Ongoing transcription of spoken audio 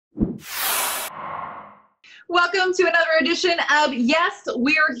Welcome to another edition of Yes,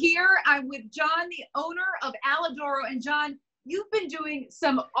 We're Here. I'm with John, the owner of Alidoro. And John, you've been doing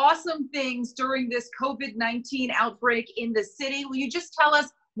some awesome things during this COVID-19 outbreak in the city. Will you just tell us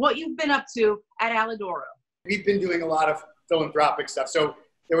what you've been up to at Alidoro? We've been doing a lot of philanthropic stuff. So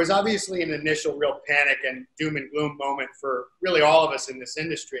there was obviously an initial real panic and doom and gloom moment for really all of us in this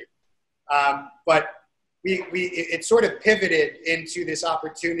industry. But it sort of pivoted into this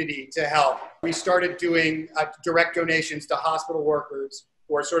opportunity to help. We started doing direct donations to hospital workers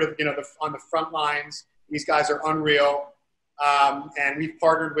who are sort of, on the front lines. These guys are unreal. And we've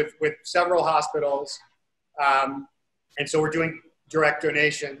partnered with several hospitals. And so we're doing direct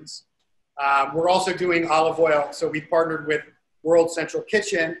donations. We're also doing olive oil. So we partnered with World Central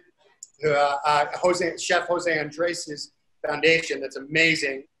Kitchen, Chef Jose Andres' foundation. That's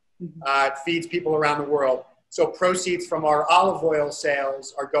amazing. It feeds people around the world. So proceeds from our olive oil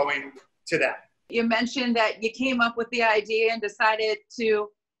sales are going to them. You mentioned that you came up with the idea and decided to,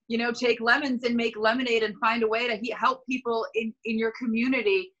 take lemons and make lemonade and find a way to help people in your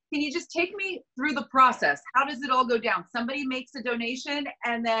community. Can you just take me through the process? How does it all go down? Somebody makes a donation,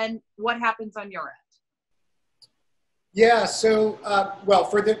 and then what happens on your end? Yeah, so, well,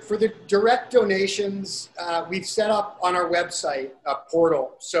 for the direct donations, we've set up on our website a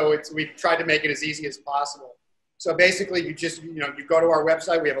portal. So we've tried to make it as easy as possible. So basically, you just, you go to our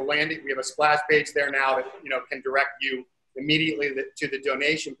website, we have a splash page there now that, can direct you immediately to the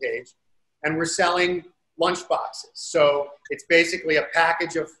donation page. And we're selling lunch boxes. So it's basically a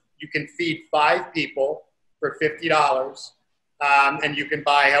package you can feed 5 people for $50. And you can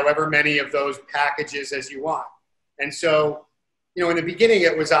buy however many of those packages as you want. And so, in the beginning,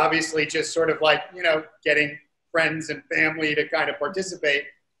 it was obviously just sort of like, getting friends and family to kind of participate.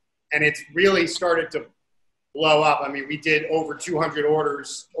 And it's really started to blow up. I mean, we did over 200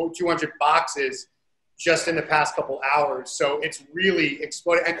 orders, 200 boxes just in the past couple hours. So it's really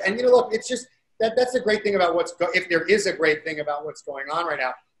exploded. And look, it's just, that's the great thing about if there is a great thing about what's going on right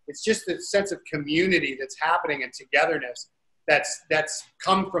now, it's just the sense of community that's happening and togetherness that's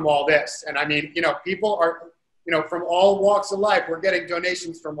come from all this. And I mean, people are, from all walks of life. We're getting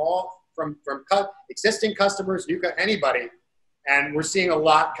donations from existing customers, anybody, and we're seeing a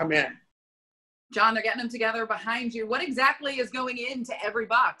lot come in. John, they're getting them together behind you. What exactly is going into every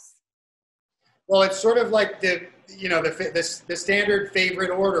box? Well, it's sort of like the standard favorite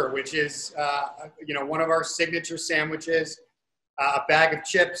order, which is one of our signature sandwiches, a bag of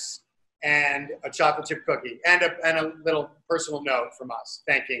chips, and a chocolate chip cookie, and a little personal note from us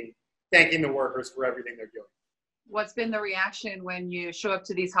thanking the workers for everything they're doing. What's been the reaction when you show up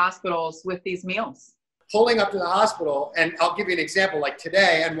to these hospitals with these meals? Pulling up to the hospital, and I'll give you an example, like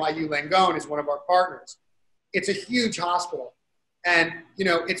today, NYU Langone is one of our partners. It's a huge hospital. And,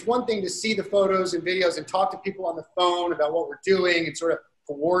 it's one thing to see the photos and videos and talk to people on the phone about what we're doing and sort of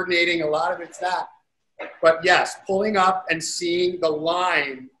coordinating. A lot of it's that. But yes, pulling up and seeing the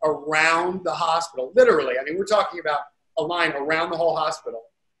line around the hospital, literally, I mean, we're talking about a line around the whole hospital.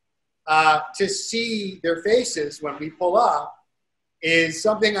 To see their faces when we pull up is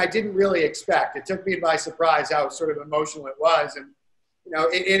something I didn't really expect. It took me by surprise how sort of emotional it was. And,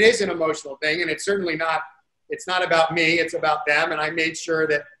 it is an emotional thing, and it's certainly not, it's not about me, it's about them. And I made sure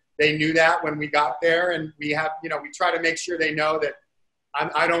that they knew that when we got there. And we have, we try to make sure they know that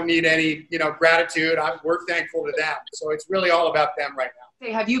I don't need any, gratitude. We're thankful to them. So it's really all about them right now.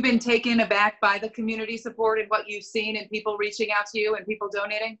 Hey, have you been taken aback by the community support and what you've seen and people reaching out to you and people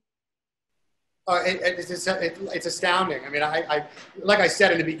donating? It's astounding. I mean, I like I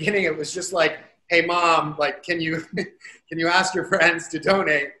said in the beginning, it was just like, hey, Mom, like, can you ask your friends to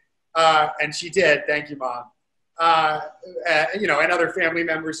donate? And she did. Thank you, Mom. And other family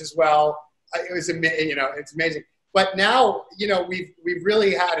members as well. It was, it's amazing. But now, we've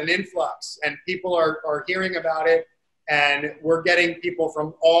really had an influx, and people are hearing about it, and we're getting people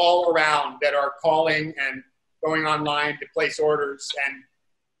from all around that are calling and going online to place orders. And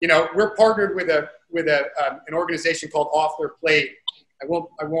we're partnered with an organization called Off Their Plate. I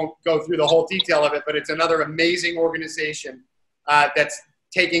won't go through the whole detail of it, but it's another amazing organization that's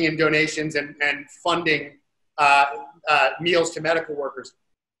taking in donations and funding meals to medical workers.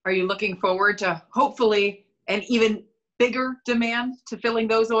 Are you looking forward to hopefully an even bigger demand to filling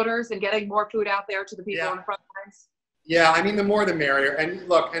those orders and getting more food out there to the people on the front lines? Yeah, I mean, the more the merrier. And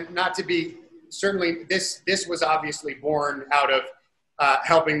look, and not to be, certainly this was obviously born out of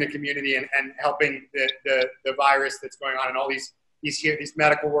helping the community and helping the virus that's going on and all these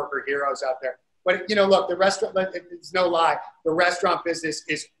medical worker heroes out there. But, look, the restaurant, it's no lie, the restaurant business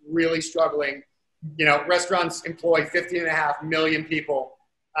is really struggling. Restaurants employ 15.5 million people.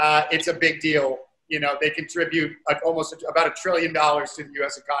 It's a big deal. they contribute almost about $1 trillion to the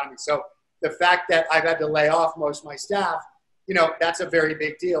U.S. economy. So the fact that I've had to lay off most of my staff, that's a very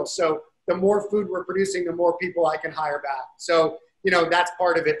big deal. So the more food we're producing, the more people I can hire back. So, that's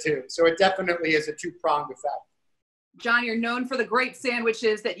part of it too. So it definitely is a two-pronged effect. John, you're known for the great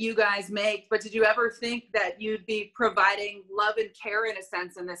sandwiches that you guys make, but did you ever think that you'd be providing love and care in a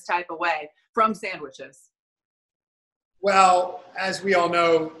sense in this type of way from sandwiches? Well, as we all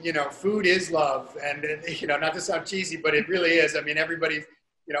know, food is love, and not to sound cheesy, but it really is. I mean, everybody's,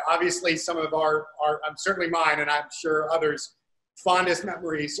 obviously some of our certainly mine, and I'm sure others' fondest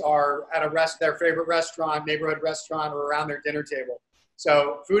memories are at their favorite restaurant, neighborhood restaurant, or around their dinner table.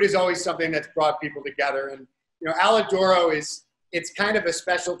 So food is always something that's brought people together. And Alidoro it's kind of a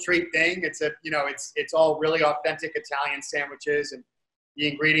special treat thing. It's it's all really authentic Italian sandwiches and the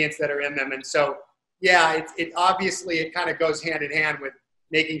ingredients that are in them. And so, yeah, it obviously it kind of goes hand in hand with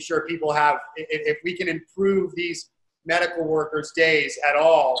making sure people have, if we can improve these medical workers' days at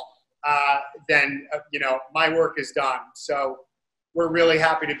all, then, my work is done. So we're really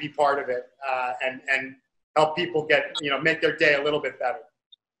happy to be part of it and help people make their day a little bit better.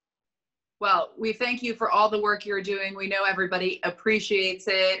 Well, we thank you for all the work you're doing. We know everybody appreciates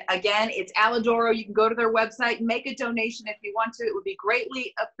it. Again, it's Alidoro. You can go to their website and make a donation if you want to. It would be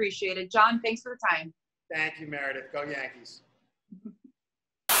greatly appreciated. John, thanks for the time. Thank you, Meredith. Go Yankees.